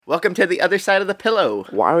Welcome to the other side of the pillow.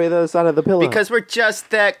 Why are we on the other side of the pillow? Because we're just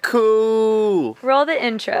that cool. Roll the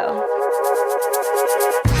intro.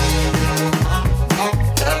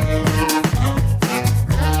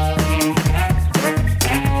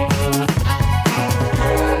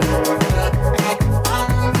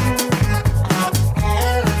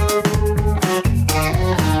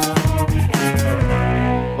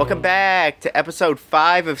 Welcome back to episode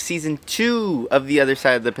 5 of season 2 of The Other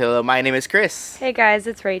Side of the Pillow. My name is Chris. Hey guys,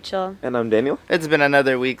 it's Rachel. And I'm Daniel. It's been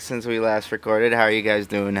another week since we last recorded. How are you guys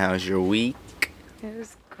doing? How's your week? It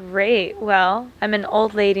was great. Well, I'm an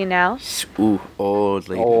old lady now. Ooh, old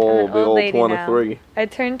lady. Oh, I'm big an old lady 23. now. I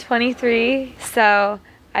turned 23, so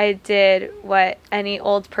I did what any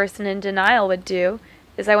old person in denial would do,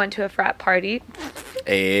 is I went to a frat party.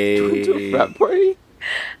 Hey. You went to a frat party?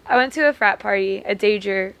 I went to a frat party at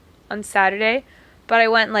Dager on Saturday, but I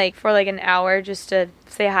went for an hour just to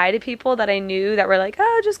say hi to people that I knew that were like,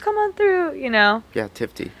 oh, just come on through, you know. Yeah,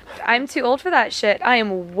 Tifty. I'm too old for that shit. I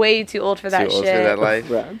am way too old for that Too old shit. for that life.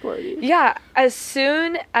 Frat party. Yeah, as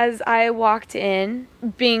soon as I walked in,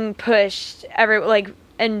 being pushed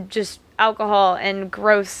and just alcohol and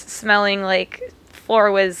gross smelling,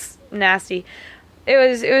 floor was nasty. It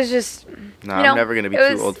was just, No, I'm never gonna be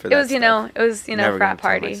too old for that. It was, Never frat gonna tell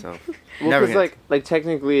party. myself. Well, Never because,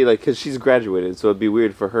 technically, because she's graduated, so it'd be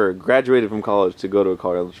weird for her, graduated from college, to go to a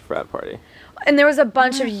college frat party. And there was a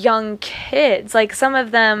bunch of young kids. Some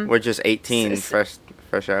of them... We're just 18,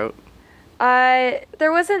 fresh out.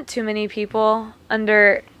 There wasn't too many people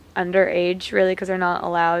underage, really, because they're not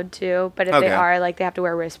allowed to. But if they are, they have to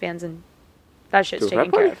wear wristbands, and that shit's To a frat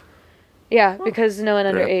taken care party? of. Yeah, because no one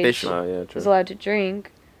They're underage official. Oh, yeah, true. is allowed to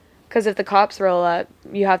drink. Because if the cops roll up,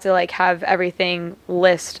 you have to, have everything,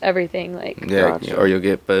 list everything, Yeah, Gotcha. or you'll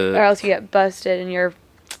get or else you get busted and you're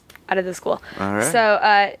out of the school. All right. So,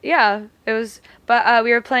 yeah, it was, but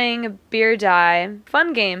we were playing Beer Die,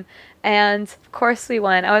 fun game, and of course we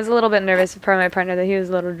won. I was a little bit nervous for my partner that he was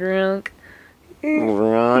a little drunk.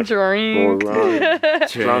 Right. Drink. Alright.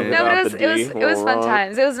 Drunk No, about but the it was fun Alright.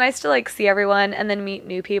 times. It was nice to see everyone and then meet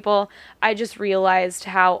new people. I just realized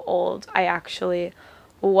how old I actually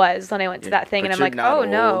was when I went to that thing, But and I'm you're like, not oh old.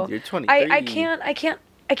 no, You're 23.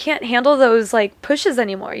 I can't handle those pushes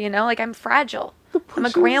anymore. You know, I'm fragile. I'm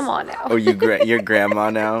a grandma now. Oh, you're grandma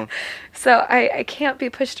now? So I can't be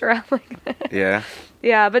pushed around like that. Yeah.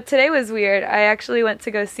 Yeah, but today was weird. I actually went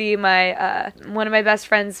to go see my one of my best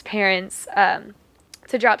friend's parents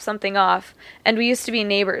to drop something off, and we used to be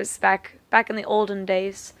neighbors back in the olden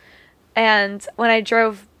days. And when I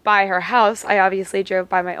drove by her house, I obviously drove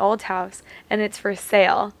by my old house, and it's for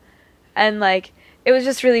sale. And it was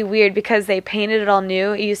just really weird because they painted it all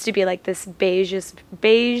new. It used to be this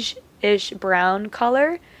beige-ish brown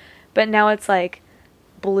color, but now it's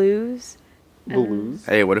blues. Blues.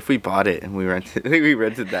 Hey, what if we bought it and we rented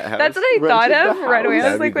that house? That's what I thought Rented of the right away. I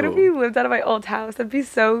house? was like, what That'd if be we lived out of my old house? That'd be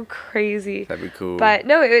so crazy. That'd be cool. But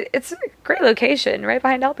no, it's a great location right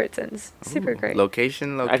behind Albertsons. Super great.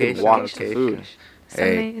 Location. I can walk to food.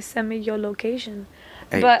 Hey. Send me your location.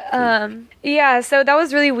 Hey, But please. yeah, so that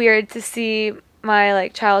was really weird to see my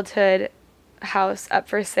childhood house up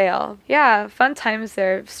for sale. Yeah, fun times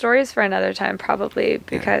there. Stories for another time probably,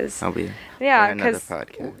 because I'll be yeah, another because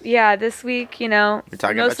podcast. yeah, this week, talking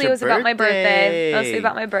about mostly your it was about my birthday. birthday. Mostly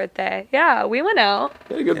about my birthday. Yeah, we went out.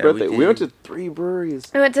 You had a good Yeah, birthday. we We went did. to 3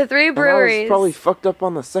 breweries. We went to 3 And I breweries. was probably fucked up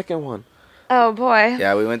on the second one. Oh boy.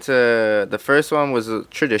 Yeah, we went to the first one was a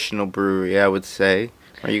traditional brewery, I would say.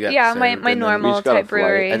 Where you got Yeah, served, my and then- normal just got a type flight,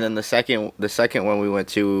 brewery. And then the second one we went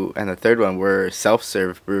to, and the third one were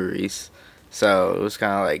self-serve breweries. So it was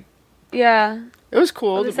kind of yeah. it was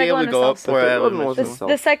cool Oh, the to be second able one to is go up self-serve. for The third it. one wasn't The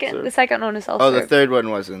second self-serve. one is self Oh, the third one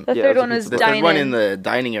wasn't. The Yeah, third it was one a was pizza The place. third one dine-in. in the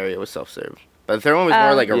dining area was self-serve. But the third one was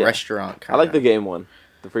more like a Yeah. restaurant I kind like the game one.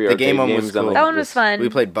 For your The game arcade one was games, cool. That one was fun. We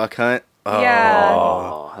played Buck Hunt. Oh, Yeah.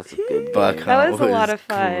 Oh, that's a good Buck game. Hunt That was a lot of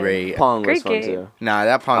fun. Great. Pong was Great fun game. too. Nah,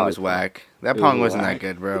 that I Pong like was Pong. whack. That It Pong was wasn't whack. that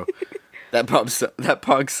good, bro. That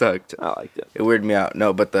Pong sucked. I liked it. It weirded me out.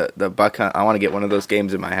 No, but the Buck Hunt, I want to get one of those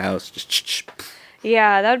games in my house. Just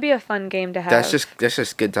Yeah, that would be a fun game to have. that's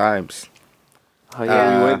just good times. Oh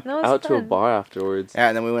yeah, we went That was out to a fun. bar afterwards. Yeah,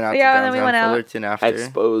 and then we went out Yeah, to and then we downtown went out. Fullerton after. I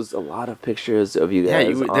exposed a lot of pictures of you Yeah,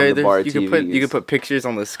 guys you, on there, the bar you TVs. could put pictures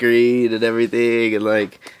on the screen and everything, and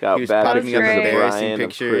Got he was bad popping me up pictures of embarrassing Brian, of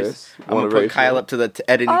pictures. Chris, I'm one gonna of put Rachel. Kyle up to the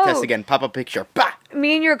editing Oh. test again. Pop a picture. Bah!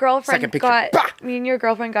 Me and your girlfriend Second picture.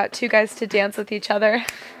 Bah! got 2 guys to dance with each other.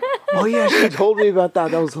 Oh yeah, she told me about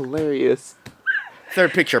that. That was hilarious.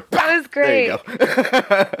 Third picture. Bah! That was great. There you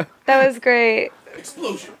go. That was great.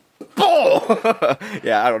 Explosion.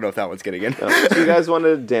 Yeah, I don't know if that one's getting in. So you guys wanted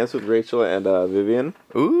to dance with Rachel and Vivian,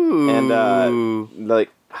 Ooh. and like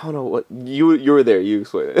I don't know what you were there. You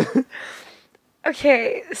explain it.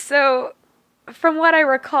 Okay, so from what I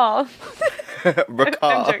recall,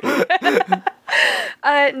 Recall. I'm joking.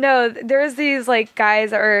 No, there's these like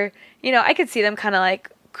guys that are, I could see them kind of like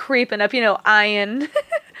creeping up, eyeing,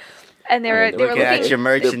 and they were Looking at your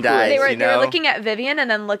merchandise, they were looking at Vivian and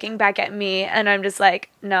then looking back at me, and I'm just like,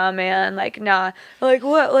 nah, man, like, nah, like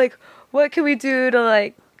what can we do to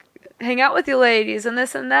like hang out with you ladies and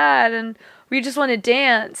this and that, and we just want to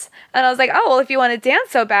dance. And I was like, oh, well, if you want to dance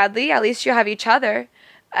so badly, at least you have each other.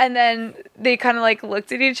 And then they kind of like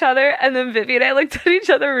looked at each other, and then Vivi and I looked at each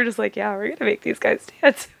other. We were just like, yeah, we're gonna make these guys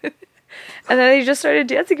dance. And then they just started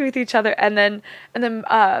dancing with each other. And then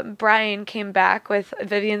Brian came back with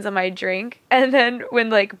Vivian's and my drink. And then when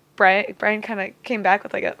like Brian kind of came back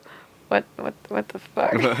with like a what the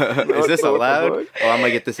fuck? Is this allowed? Oh, I'm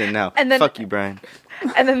gonna get this in now. And then, fuck you, Brian.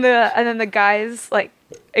 And then the guys like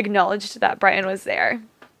acknowledged that Brian was there.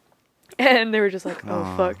 And they were just like,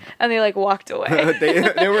 oh, fuck. And they, like, walked away.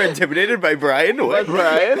 they were intimidated by Brian? What?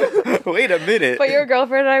 Brian? Wait a minute. But your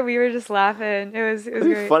girlfriend and I, we were just laughing. It was It'd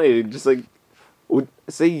great. be funny, just like,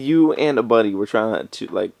 say you and a buddy were trying to,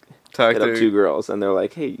 like, Talk hit up to two girls, and they're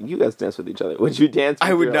like, hey, you guys dance with each other. Would you dance with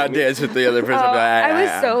I would your not homie? dance with the other person. Oh, I'd be like, I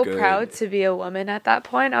was I'm so good." proud to be a woman at that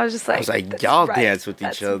point. I was just like, I was like, "That's y'all right. dance with each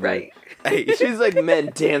That's other. Right. Hey, She's like,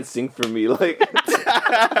 men dancing for me, like...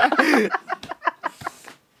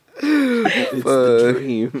 It's the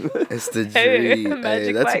dream. It's the Hey, dream.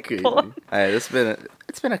 Magic that's Mike crazy. pull. Hey, it's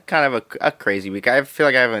been a kind of a crazy week. I feel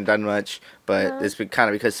like I haven't done much, but it's been kind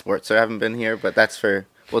of because sports so I haven't been here. But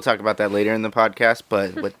we'll talk about that later in the podcast.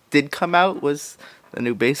 But what did come out was the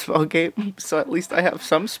new baseball game. So at least I have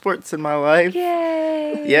some sports in my life.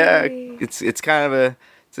 Yay. Yeah, it's kind of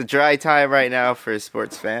a dry time right now for a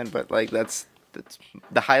sports fan. But like that's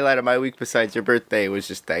the highlight of my week besides your birthday was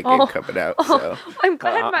just that game coming out. So. I'm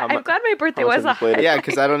glad I'm glad my birthday how much was a have you played it? Yeah,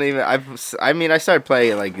 because I don't even. I started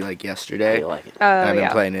playing it like yesterday. I like it. Oh, And I've been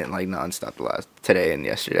yeah. playing it like nonstop today and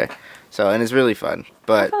yesterday. So and it's really fun.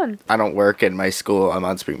 But fun. I don't work in my school. I'm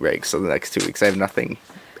on spring break, so the next 2 weeks I have nothing,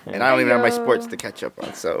 and I don't even have my sports to catch up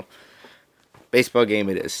on. So baseball game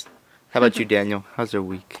it is. How about you, Daniel? How's your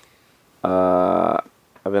week?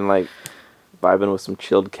 I've been, like, vibing with some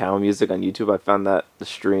chilled cow music on YouTube. I found the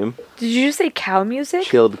stream. Did you just say cow music?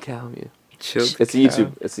 Chilled cow music. Chilled. It's a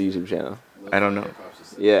YouTube channel. I don't know.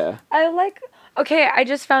 Yeah. Okay, I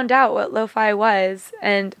just found out what lo-fi was,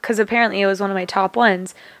 and because apparently it was one of my top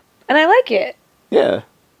ones, and I like it. Yeah.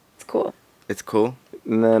 It's cool. It's cool.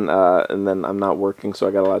 And then I'm not working, so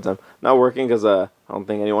I got a lot of time. Not working because I don't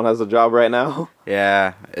think anyone has a job right now.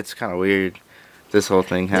 Yeah, it's kind of weird. This whole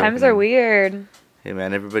thing happening. Times are weird. Hey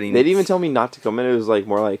man, everybody. They didn't even tell me not to come in. It was like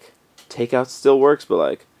more like takeout still works, but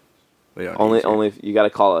like We don't only need to. only if you got to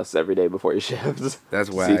call us every day before your shifts. That's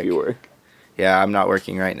See whack. if you work. Yeah, I'm not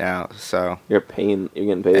working right now, so You're getting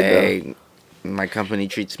paid. Though. hey, my company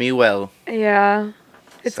treats me well. Yeah.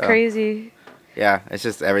 It's So. crazy. Yeah, it's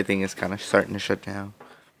just everything is kind of starting to shut down.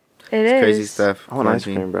 It's Crazy stuff. I want ice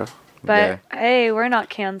Quarantine. cream, bro. But hey, we're not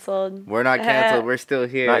canceled. We're not canceled. We're still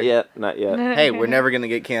here. Not yet. Not yet. Hey, we're never gonna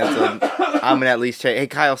get canceled. I'm gonna at least check. Hey,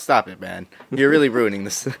 Kyle, stop it, man. You're really ruining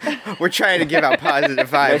this. We're trying to give out positive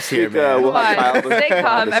vibes Next here, week, man. we'll have Kyle Come on. Stay behind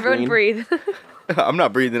calm. the Everyone screen. breathe. I'm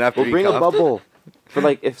not breathing after We'll you bring a cough. bubble for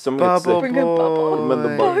like if someone gets Bubble sick. Bring a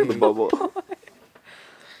bubble. boy. The bubble.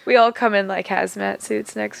 We all come in like hazmat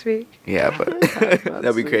suits next week. Yeah, but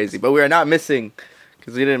that'd be crazy. But we are not missing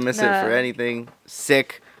because we didn't miss it No. for anything.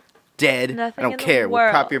 Sick, dead. Nothing I don't in the care. We'll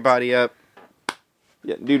prop world. your body up.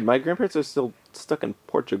 Yeah, dude, my grandparents are still stuck in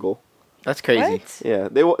Portugal. That's crazy. What? Yeah,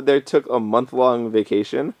 they took a month-long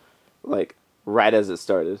vacation, like right as it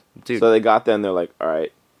started. Dude. So they got there and they're like, "All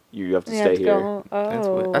right, you have to You stay have to here go.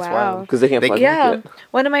 Oh, that's wow. wild. because they can't They- fly back Yeah, yet."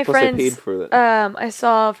 one of my Plus, they friends paid for that. I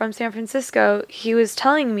saw from San Francisco, he was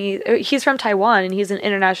telling me, he's from Taiwan and he's an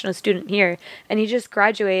international student here, and he just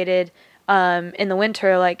graduated in the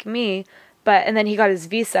winter like me, and then he got his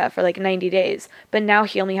visa for like 90 days, but now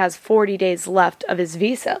he only has 40 days left of his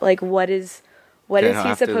visa. Like what is Then he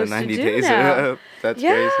after the supposed to 90 do days are now? up, that's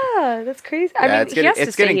crazy. Yeah, that's crazy. I mean, he has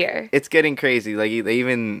to stay here. It's getting crazy. Like they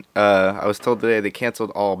even, I was told today they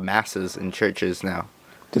canceled all masses in churches now.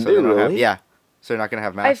 Did So they don't have- really? yeah. So they're not gonna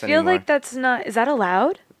have mass I feel anymore. like that's not, is that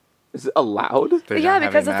allowed? Is it allowed? They're Yeah, not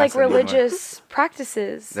because having it's like mass anymore. religious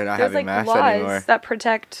practices. They're not There's having like mass laws anymore. that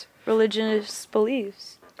protect religious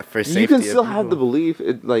beliefs. For safety You can of still have the people. belief.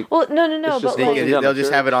 It like Well, no, It's but just They, like, Yeah, they'll the just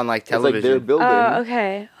church. have it on like it's like their television. building. oh,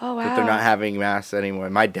 okay. Oh, wow. But they're not having mass anymore.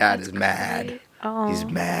 My dad That's is mad. great. Oh, He's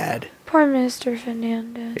mad. poor Mr.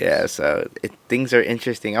 Fernandez. Yeah, so things are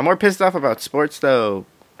interesting. I'm more pissed off about sports though.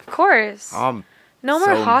 Of course. No more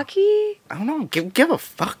so- hockey? I don't know. Give a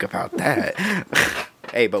fuck about that.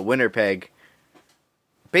 Hey, but Winnipeg.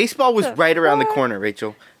 Baseball was The right around the fuck? corner,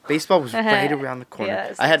 Rachel. Baseball was right around the corner.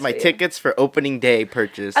 Yes, I had that's my sweet. tickets for opening day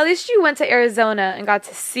purchased. At least you went to Arizona and got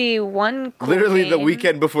to see one cool Literally the game.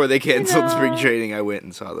 weekend before they canceled know. spring training, I went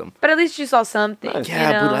and saw them. But at least you saw something. Nice. Yeah,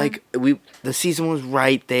 you know? but like the season was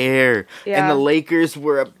right there, Yeah. and the Lakers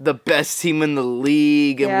were the best team in the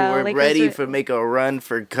league, and Yeah, we were Lakers ready were- to make a run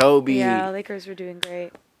for Kobe. Yeah, Lakers were doing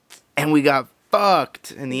great. And we got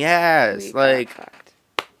fucked in the ass. We got Like, fucked.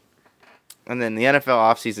 and then the NFL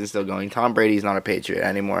offseason's still going. Tom Brady's not a Patriot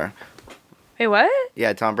anymore. Wait, what?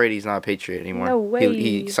 Yeah, Tom Brady's not a Patriot anymore. No way.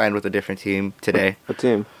 He signed with a different team today. What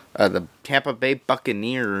team? The Tampa Bay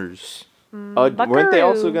Buccaneers. Weren't they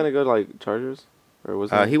also Buckaroo. gonna go to like Chargers? Or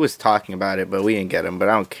was He was talking about it, but we didn't get him. But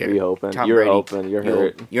I don't care. We hoping. Tom You're Brady, open. You're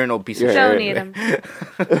hurt. You're an old piece You're of Don't shit. need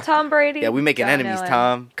him. Tom Brady. Yeah, we making don't enemies, know him.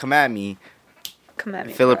 Tom. Come at me. Come at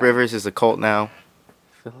me. Philip bro. Rivers is a cult now.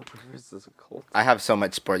 Philip Rivers is a cult. I have so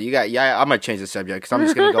much sport. I'm gonna change the subject because I'm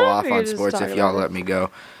just gonna go off You're on just sports if talking y'all about it. let me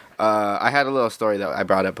go. I had a little story that I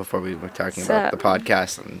brought up before we were talking about the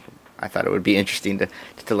podcast, and I thought it would be interesting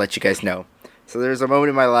to let you guys know. So there was a moment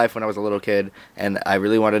in my life when I was a little kid, and I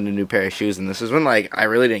really wanted a new pair of shoes, and this is when like I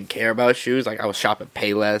really didn't care about shoes. Like I was shopping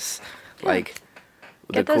Payless, like.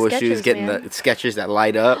 Get The those cool Skechers, shoes, getting man. the Skechers that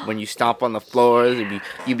light up when you stomp on the floors. Those are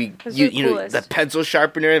You the know coolest. the pencil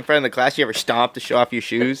sharpener in front of the class. You ever stomp to show off your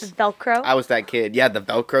shoes? Velcro. I was that kid. Yeah, the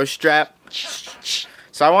Velcro strap.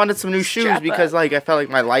 So I wanted some new shoes Strap because up. like I felt like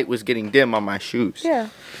my light was getting dim on my shoes. Yeah.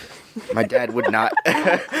 My dad would not.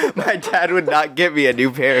 My dad would not get me a new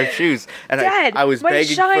pair of shoes, and Dad, I was my begging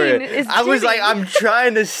for shine it. is I was like, dimming. I'm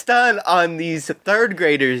trying to stun on these third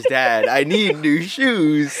graders, Dad. I need new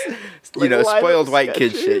shoes. You Like, know, why spoiled those white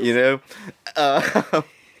kid Skechers? shit. You know.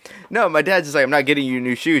 No, my dad's just like, I'm not getting you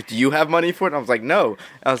new shoes. Do you have money for it? And I was like, no.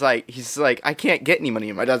 I was like, he's like, I can't get any money.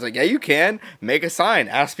 And my dad's like, yeah, you can. Make a sign.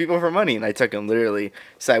 Ask people for money. And I took him literally.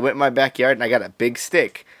 So I went in my backyard and I got a big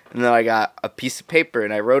stick. And then I got a piece of paper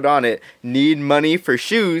and I wrote on it, need money for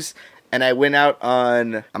shoes. And I went out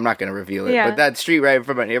on, I'm not going to reveal it, Yeah. but that street right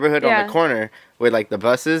from my neighborhood on Yeah. the corner with like the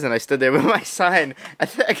buses. And I stood there with my sign. I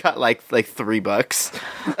think I got like $3.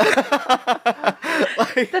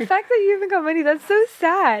 Like, The fact that you even got money, that's so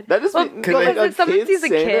sad. That just well, means Cause because like, if someone sees a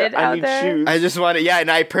saying kid that, I out need there. shoes. I just wanted, yeah,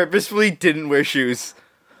 and I purposefully didn't wear shoes.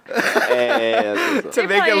 And To They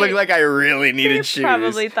make it look probably- like I really They needed shoes.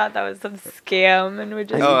 probably thought that was some scam and would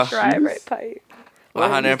just Oh. drive Shoes? right by you. Well,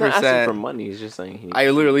 he's not asking 100%. for money. He's just saying he needs. I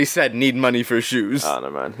literally said need money for shoes. Oh no,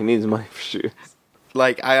 man. He needs money for shoes.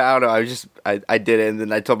 Like I don't know. I did it, and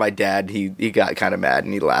then I told my dad. He got kind of mad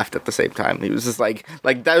and he laughed at the same time. He was just like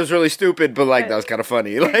that was really stupid, but like that was kind of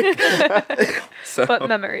funny. Like so But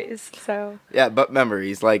memories, so yeah, but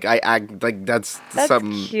memories. Like I act like that's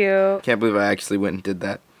something. cute. Can't believe I actually went and did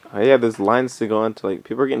that. Oh, yeah, there's lines to go into. Like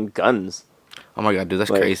people are getting guns. Oh my god, dude, that's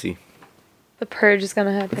Like- crazy. The purge is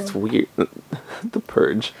gonna happen. It's weird. The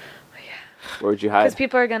purge. Where'd you Because hide?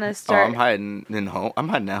 people are gonna Oh, start. I'm hiding in home. I'm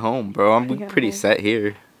hiding at home, bro. I'm Yeah, pretty home. set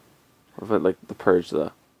here. What about like the purge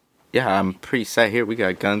though? Yeah, I'm pretty set here. We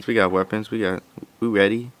got guns. We got weapons. We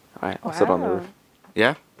ready. Alright, I'll sit on the Wow. roof.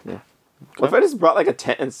 Yeah, What if I just brought like a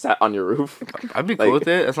tent and sat on your roof? I'd be Like- cool with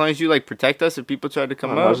it as long as you like protect us if people try to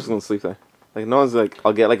come I up. was just gonna sleep there. Like no one's like,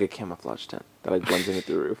 I'll get like a camouflage tent that like blends in with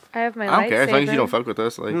the roof. I have my I don't care as long as you lightsaber. don't fuck with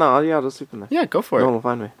us. Like, No, yeah, I'll just sleep in there. yeah, go for No it. one will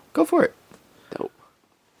find me. Go for it. Dope.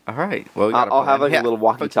 All right. Well, we got a I'll have plan. like Yeah, a little fuck you,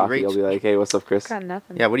 walkie-talkie. I'll Rach. be like, hey, what's up, Chris? Got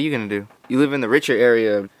nothing. Yeah, what are you gonna do? You live in the richer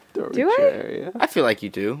area. The Do richer I? Area. I feel like you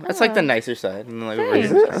do. That's like the Oh. nicer side. And like Thanks.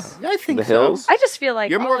 richer side. Yeah, I think The so. hills? I just feel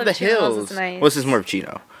like You're more all of the Chino's hills. Is nice. Well, this is more of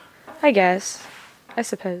Chino. I guess. I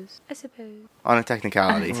suppose. On a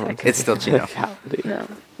technicality, On a it's still Chino. Technicality. No.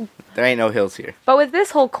 There ain't no hills here. But with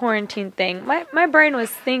this whole quarantine thing, my brain was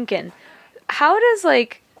thinking, how does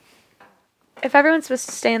like, if everyone's supposed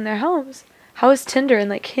to stay in their homes, how is Tinder and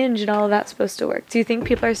like Hinge and all of that supposed to work? Do you think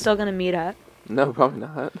people are still gonna meet up? No, probably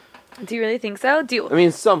not. Do you really think so? Do you? I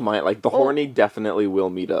mean, some might. Like the Well- horny definitely will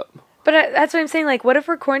meet up. But that's what I'm saying. Like, what if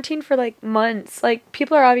we're quarantined for like months? Like,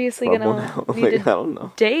 people are obviously Well, gonna well, need like, I to don't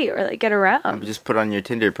know. date or like get around. Just put on your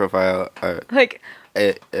Tinder profile. Like,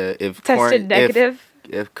 If tested negative.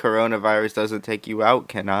 If coronavirus doesn't take you out,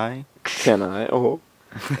 can I? Can I? Oh.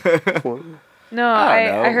 No, I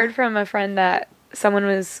don't know. I heard from a friend that someone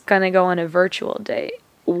was gonna go on a virtual date.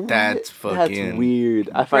 That's fucking- That's weird.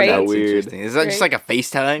 I find Right? that That's weird. interesting. Is that just Right. like a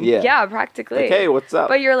FaceTime? Yeah. Yeah, practically. Like, hey, what's up?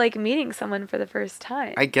 But you're like meeting someone for the first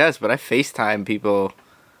time. I guess, but I FaceTime people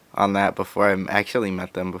on that before I actually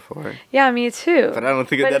met them before. Yeah, me too. But I don't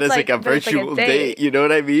think of But that it's as like a but it's like a virtual date. date. You know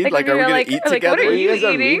what I mean? Like, Like, when are we you're gonna like- eat like, what together? are you guys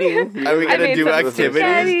are eating? meeting? Are we I gonna made do some activities?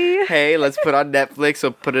 spaghetti. Hey, let's put on Netflix.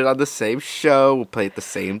 We'll put it on the same show. We'll play at the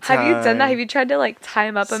same time. Have you done that? Have you tried to like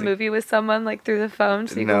time up a Sync- movie with someone like through the phone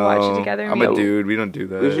so you No, can watch it together? And I'm meet? a dude. We don't do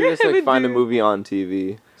that. We should just We like find a do. movie on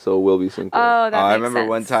TV, so we'll be synced. up. Oh, that I makes remember sense.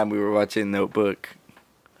 one time we were watching Notebook.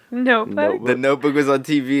 Notebook. Notebook. The Notebook was on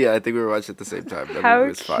TV. I think we were watching at the same time. That How movie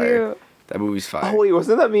was cute. fire. That movie's fire. Oh wait,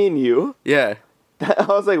 wasn't that me and you? Yeah, I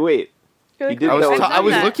was like, wait. You're You did I was. that "I've was- done I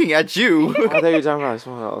was that." looking at you. I thought you were talking about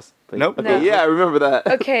someone else. Like, Nope. Okay, No. yeah, I remember that.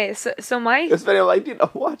 Okay, so my It's funny. I'm like, dude, I'm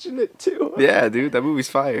watching it too. Yeah, dude, that movie's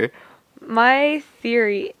fire. my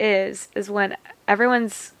theory is when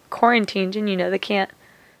everyone's quarantined and they can't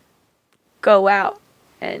go out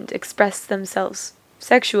and express themselves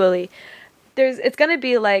sexually, it's gonna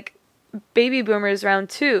be like baby boomers round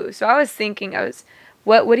 2. So I was thinking,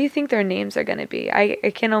 what do you think their names are gonna be? I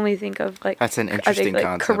can only think of like, That's an are they interesting like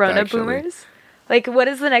concept. Corona actually. boomers? Like, what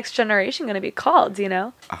is the next generation gonna be called?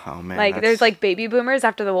 Oh man. Like, there's like baby boomers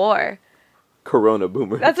after the war. Corona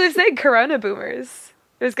boomer. That's what I'm saying. Corona boomers.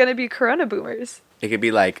 There's gonna be Corona boomers. it could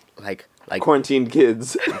be like Quarantined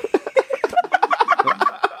kids.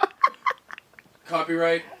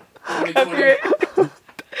 Copyright 2020.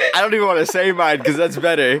 I don't even want to say mine because that's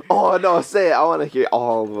better. Oh no, say it. I want to hear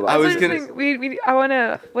all of it. I was That's what I'm gonna- saying. I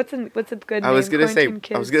wanna. What's a good name? I was gonna say Quarantine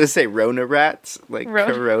Kids. I was gonna say Rona rats, like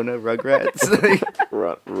Rona. Corona Rugrats. Like,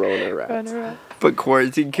 Rona rats. Corona but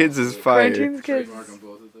Quarantine Kids is fire. Quarantine Kids. Trademark on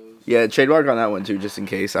both of those. Yeah, trademark on that one too, just in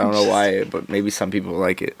case. I don't know why, but maybe some people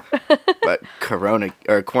like it. But Corona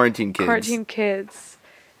or Quarantine Kids. Quarantine Kids.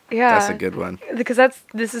 Yeah. That's a good one. Because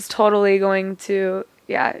this is totally going to.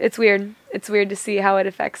 Yeah, it's weird. It's weird to see how it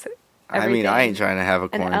affects it. I mean, I ain't trying to have a in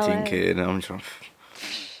quarantine LA. kid. I'm trying to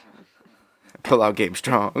pull out game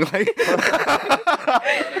strong. Like,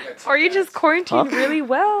 Or you just quarantined Huh? really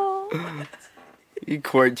well. you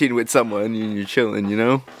quarantine with someone and you're chilling, you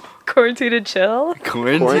know? Quarantine and chill.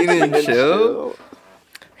 Quarantine and chill.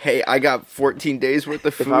 Hey, I got 14 days worth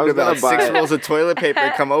of I food, was about gonna buy- 6 rolls of toilet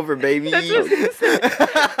paper. Come over, baby. Now's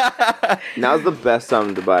the best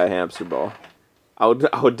time to buy a hamster ball. I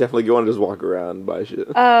would definitely go and just walk around and buy shit.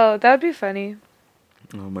 Oh, that would be funny.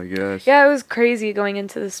 Oh my gosh. Yeah, it was crazy going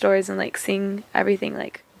into the stores and like seeing everything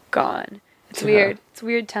like gone. It's Yeah. weird. It's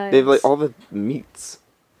weird times. They have like all the meats.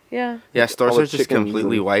 Yeah. Yeah, stores all the are just chickens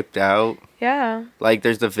completely and- wiped out. Yeah. Like,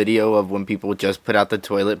 there's the video of when people just put out the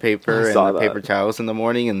toilet paper I and saw the that. paper towels in the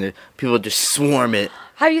morning, and the people just swarm it.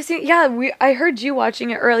 Have you seen? Yeah, I heard you watching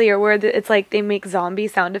it earlier, where it's like they make zombie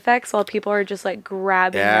sound effects while people are just like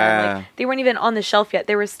grabbing them. Yeah. Like they weren't even on the shelf yet;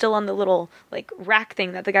 they were still on the little like rack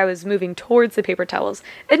thing that the guy was moving towards the paper towels.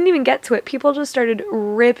 It didn't even get to it. People just started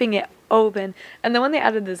ripping it open, and then when they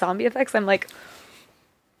added the zombie effects, I'm like,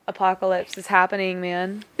 apocalypse is happening,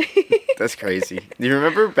 man. That's crazy. Do you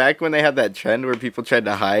remember back when they had that trend where people tried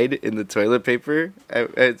to hide in the toilet paper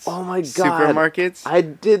at Oh my god. supermarkets? I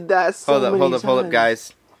did that so Hold up, many hold up, times.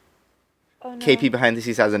 guys. Oh, no. KP behind the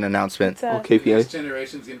scenes has an announcement. What's up? Okay, The next KPI.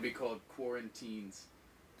 generation's gonna be called quarantines.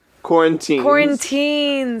 Quarantine.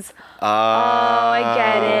 Quarantines. I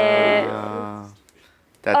get it.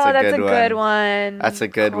 That's Oh, a that's good a one. good one. That's a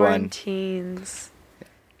good one. Quarantines.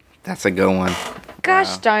 That's a good one. Gosh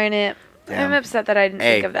Wow. darn it. Damn. I'm upset that I didn't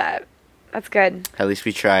Hey. think of that. That's good. At least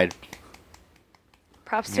we tried.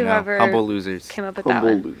 Props to You know, whoever humble losers. came up with that Humble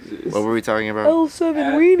one. losers. What were we talking about? L7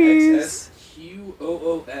 At weenies.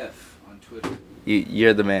 XSQOOF on Twitter.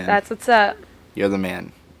 You're the man. That's what's up. You're the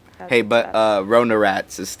man. That's Hey, what's but up. Rona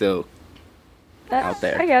Rats is still out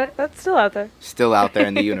there. I get it. That's still out there. out there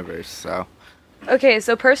in the universe. So Okay,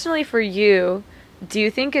 so personally for you, do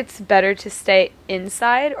you think it's better to stay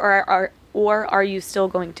inside or are you still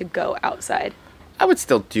going to go outside? I would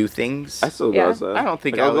still do things. I still Yeah. go outside. I don't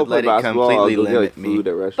think Like, I I'll go would play let it basketball, I'll completely go get, limit like, me. food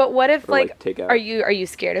at restaurants. But what if Or, like, like take out. are you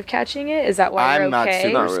scared of catching it? Is that why you're I'm not okay?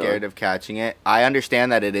 super Not really. scared of catching it. I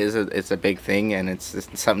understand that it's a big thing and it's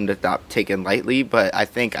something to not taken lightly. But I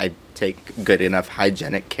think I take good enough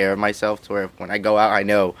hygienic care of myself to where when I go out, I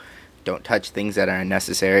know don't touch things that are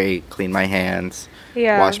unnecessary. Clean my hands.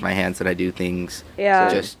 Yeah. Wash my hands when I do things.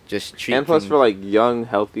 Yeah. Just treat. And plus things- for like young,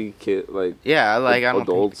 healthy kid, like yeah, like I don't think,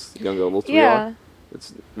 adults, young adults, Yeah.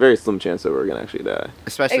 it's very slim chance that we're gonna actually die.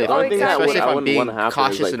 especially if Oh, I'm, exactly. especially if I I'm wouldn't being wanna happen is,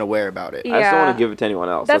 cautious like- and aware about it. Yeah. I just don't want to give it to anyone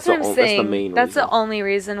else. That's what I'm That's saying. the main That's reason. the only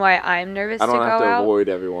reason why I'm nervous I to don't go have to out. avoid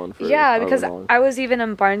everyone for Yeah, however because long. I was even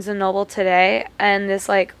in Barnes and Noble today, and this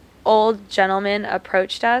like old gentleman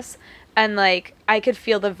approached us, and like I could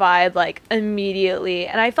feel the vibe like immediately,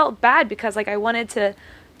 and I felt bad because like I wanted to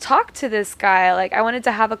talk to this guy. Like, I wanted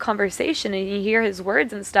to have a conversation and you hear his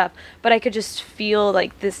words and stuff, but I could just feel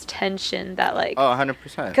like this tension that like, Oh,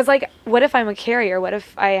 100%. because like, what if I'm a carrier? What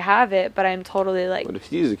if I have it, but I'm totally like What if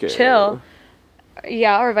he's a carrier? chill?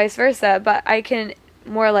 Yeah, or vice versa. But I can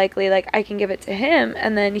more likely like I can give it to him,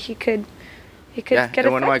 and then he could get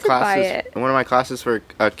in one of my affected by classes, it. in one of my classes for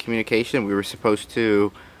communication, we were supposed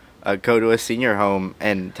to go to a senior home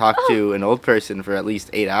and talk to an old person for at least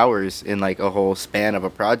 8 hours in like a whole span of a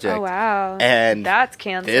project. Oh wow! And that's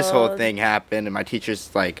canceled. this whole thing happened, and my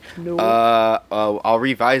teacher's like, Nope. I'll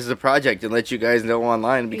revise the project and let you guys know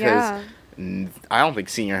online because Yeah. I don't think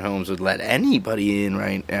senior homes would let anybody in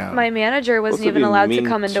right now. My manager wasn't Those would even be allowed to mean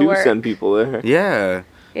come into to work. send people there. Yeah.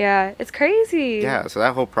 Yeah, it's crazy. Yeah, so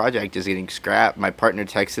that whole project is getting scrapped. My partner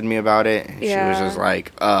texted me about it, and she was Yeah. just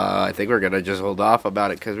like, I think we're going to just hold off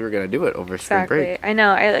about it because we were going to do it over spring Exactly. break. I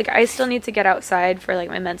know. I still need to get outside for like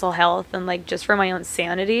my mental health and like just for my own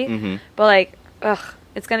sanity. Mhm. But like,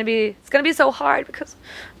 it's gonna be so hard because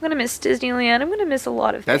I'm gonna miss Disneyland. I'm gonna miss a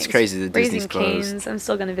lot of That's things. crazy that Raising Disney's closed. Cane's. I'm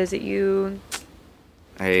still gonna visit you.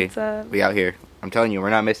 Hey, What's up? we out here. I'm telling you, we're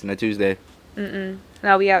not missing a Tuesday.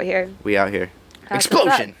 No, we out here. We out here. That's what's up.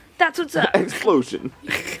 Explosion! That's what's up. Explosion.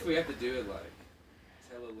 If we have to do it like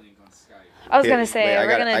Telelink on Skype. I was Here, gonna say wait,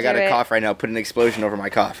 we're gonna I got do a it. cough right now. Put an explosion over my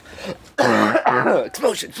cough.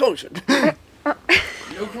 Explosion!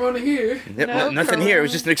 No corona here. Yep, No nothing here. It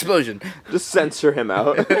was just an explosion. Just censor him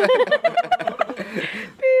out.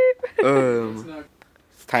 It's not.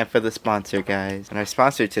 It's time for the sponsor, guys. And our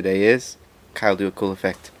sponsor today is Kyle. Do a cool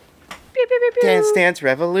effect. Pew, pew, pew, pew. Dance Dance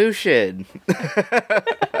Revolution.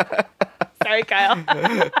 Sorry, Kyle.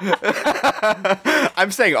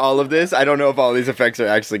 I'm saying all of this. I don't know if all these effects are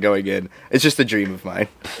actually going in. It's just a dream of mine.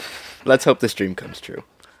 Let's hope this dream comes true.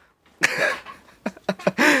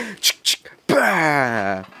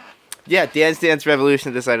 Bah! Yeah, Dance Dance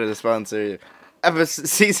Revolution decided to sponsor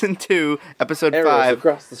season 2, episode Arrows 5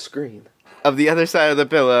 across the screen. of The Other Side of the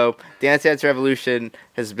Pillow. Dance Dance Revolution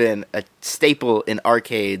has been a staple in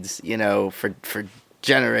arcades, for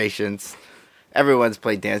generations. Everyone's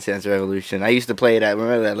played Dance Dance Revolution. I used to play it at,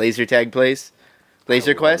 remember that laser tag place?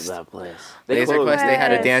 Laser Quest? That place. Laser Quest, they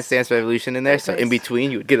had a Yes. Dance Dance Revolution in there, so in Nice.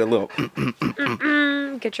 between you would get a little...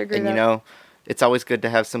 Get your groove And up. it's always good to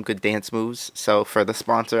have some good dance moves. So for the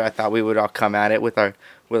sponsor, I thought we would all come at it with our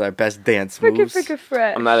best dance moves. Fricka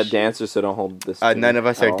fresh. I'm not a dancer, so don't hold this. to None me of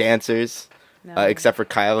us at are all. dancers, No. except for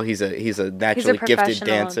Kyle. He's a naturally gifted professional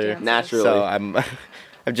dancer. dancer. Naturally. So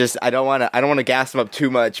I don't want to gas him up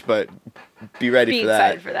too much, but be ready Be for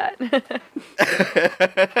that. excited for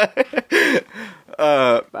that.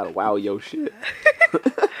 About to wow yo shit.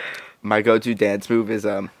 My go-to dance move is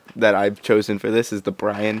that I've chosen for this is the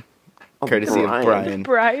Brian, courtesy of Brian.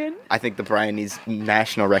 Brian, I think the Brian needs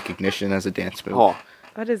national recognition as a dance move. Oh,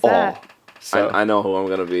 what is oh. that? So I know who I'm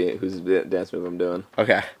gonna be. Whose dance move I'm doing.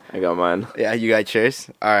 okay. I got mine. Yeah, you got yours?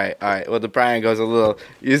 Alright. Well, the Brian goes a little...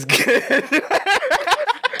 He's good.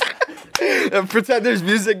 Pretend there's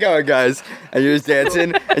music going, guys. And you're just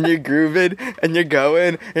dancing, and you're grooving, and you're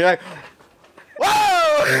going, and you're like...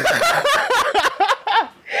 Whoa!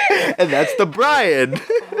 And that's the Brian.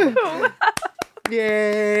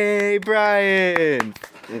 Yay, Brian.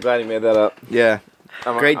 I'm glad you made that up. Yeah.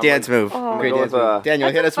 Great dance move. Oh. Great I'm dance gonna go move. with, Daniel,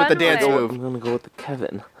 hit That's us a with the fun dance one. move. I'm gonna go with the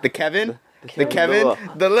Kevin. The Kevin? The Kevin.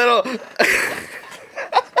 Kevin? The little...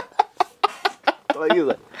 Like he's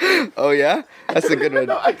like, Oh, yeah? That's a good one.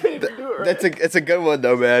 no, I can't even do it. Right. It's a good one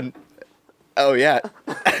though, man. Oh yeah.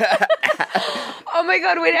 Oh my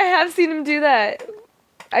god, wait, I have seen him do that.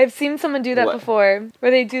 I've seen someone do that What? before.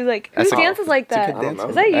 Where they do like, who That's a- dances like It's a that? good dance know. move.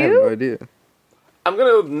 Is that I have you? no idea. I'm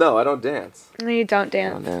gonna no. I don't dance. No, you don't I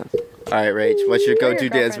don't dance. dance. All right, Rach, what's your You're go-to your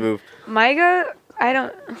dance girlfriend. move? My go, I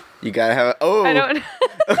don't. You gotta have. Oh. I don't.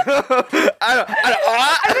 I'm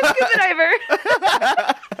a scuba diver.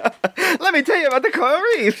 Let me tell you about the coral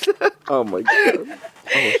reefs. Oh my god. Oh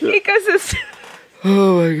shit. Ecosystem.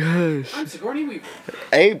 Oh my gosh. I'm Sigourney Weaver.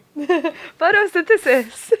 Hey.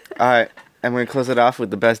 Photosynthesis. All right, I'm gonna close it off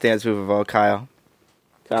with the best dance move of all, Kyle.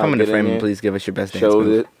 Come in the frame and please give us your best dance Show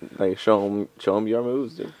move. it. Like show them your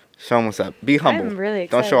moves, dude. Show them what's up. Be humble. I'm really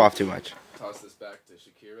Don't show excited. off too much. Toss this back to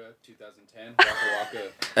Shakira, 2010. Waka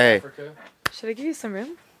Waka, Hey. Africa. Should I give you some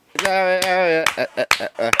room?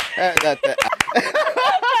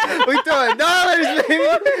 We throwing dollars, baby.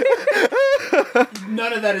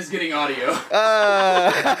 None of that is getting audio.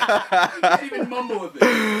 Uh, You can't even mumble with it.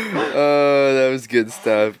 Oh, that was good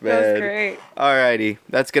stuff, man. That was great. Alrighty,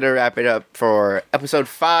 that's gonna wrap it up for episode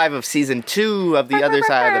 5 of season 2 of The Other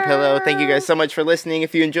Side of the Pillow. Thank you guys so much for listening.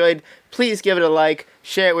 If you enjoyed, please give it a like,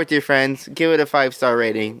 share it with your friends, give it a 5-star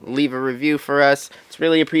rating, leave a review for us. It's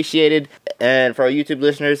really appreciated. And for our YouTube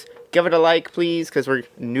listeners, give it a like, please, because we're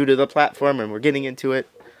new to the platform and we're getting into it.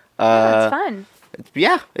 That's fun.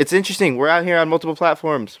 Yeah, it's interesting. We're out here on multiple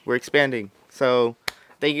platforms. We're expanding. So,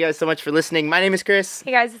 thank you guys so much for listening. My name is Chris.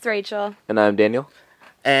 Hey guys, it's Rachel. And I'm Daniel.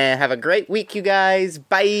 And have a great week, you guys.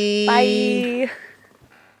 Bye. Bye.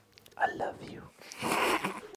 I love